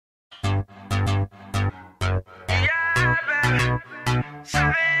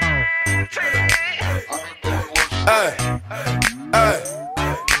Hey, hey,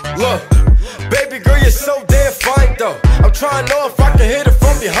 look, baby girl, you're so damn fine though. I'm trying to know if I can hit it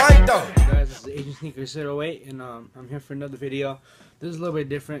from behind though. Hey guys, this is Agent Sneakers 08, and I'm here for another video. This is a little bit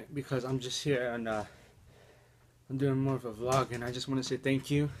different because I'm just here and I'm doing more of a vlog, and I just want to say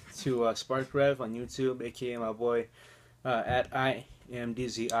thank you to Spark Rev on YouTube, aka my boy at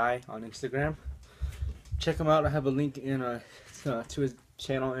IamDZI on Instagram. Check him out. I have a link in to his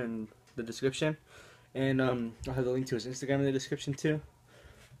channel in the description, and I'll have the link to his Instagram in the description too.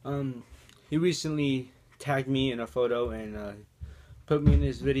 He recently tagged me in a photo and put me in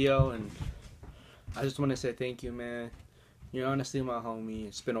his video, and I just want to say thank you, man. You're honestly my homie.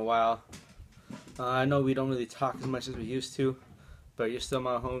 It's been a while. I know we don't really talk as much as we used to, but you're still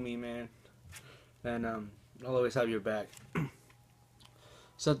my homie, man. And I'll always have your back.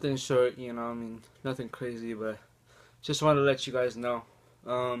 Something short, you know, I mean, nothing crazy, but just want to let you guys know.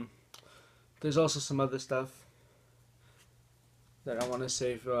 There's also some other stuff that I want to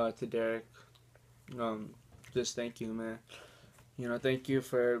say to Derek. Just thank you, man. You know, thank you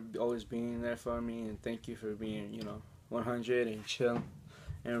for always being there for me, and thank you for being, you know, 100 and chill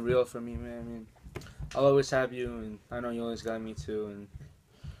and real for me, man. I mean, I'll always have you, and I know you always got me too, and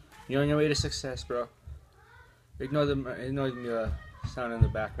you're on your way to success, bro. Ignore the sound in the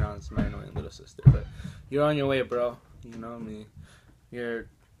background. It's my annoying little sister, but you're on your way, bro. You know me. You're a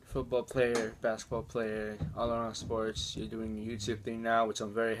football player, basketball player, all around sports. You're doing your YouTube thing now, which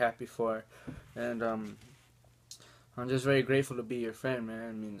I'm very happy for, and I'm just very grateful to be your friend, man.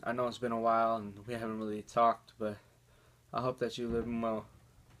 I mean, I know it's been a while and we haven't really talked, but I hope that you're living well.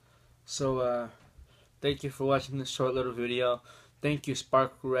 So, thank you for watching this short little video. Thank you,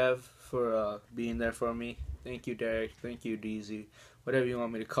 Spark Rev, for being there for me. Thank you, Derek. Thank you, DZ. Whatever you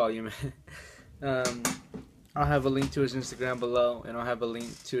want me to call you, man. I'll have a link to his Instagram below, and I'll have a link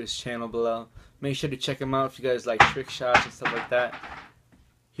to his channel below. Make sure to check him out if you guys like trick shots and stuff like that.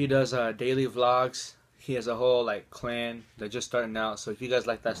 He does daily vlogs. He has a whole like clan. They're just starting out, so if you guys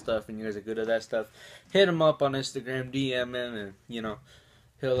like that stuff and you guys are good at that stuff, hit him up on Instagram, DM him, and you know,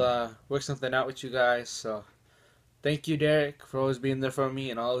 he'll work something out with you guys. So thank you, Derek, for always being there for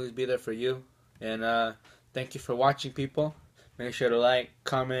me, and I'll always be there for you. And thank you for watching, people. Make sure to like,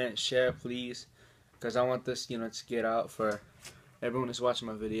 comment, share, please, because I want this, you know, to get out for everyone who's watching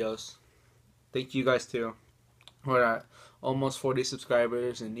my videos. Thank you guys too. We're at almost 40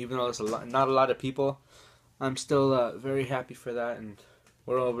 subscribers, and even though it's not a lot of people, I'm still very happy for that. And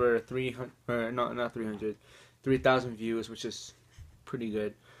we're over 3,000 views, which is pretty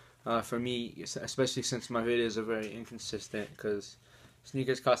good for me, especially since my videos are very inconsistent, because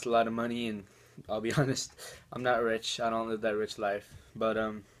sneakers cost a lot of money, and I'll be honest, I'm not rich. I don't live that rich life, but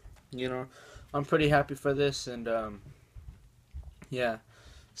you know, I'm pretty happy for this, and yeah.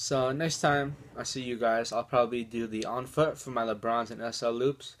 So next time I see you guys, I'll probably do the on foot for my LeBrons and SL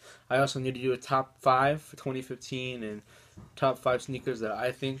loops. I also need to do a top 5 for 2015 and top 5 sneakers that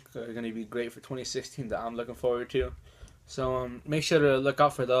I think are going to be great for 2016 that I'm looking forward to. So make sure to look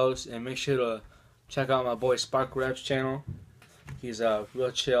out for those, and make sure to check out my boy Spark Rev's channel. He's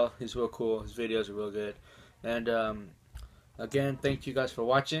real chill. He's real cool. His videos are real good. And again, thank you guys for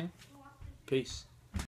watching. Peace.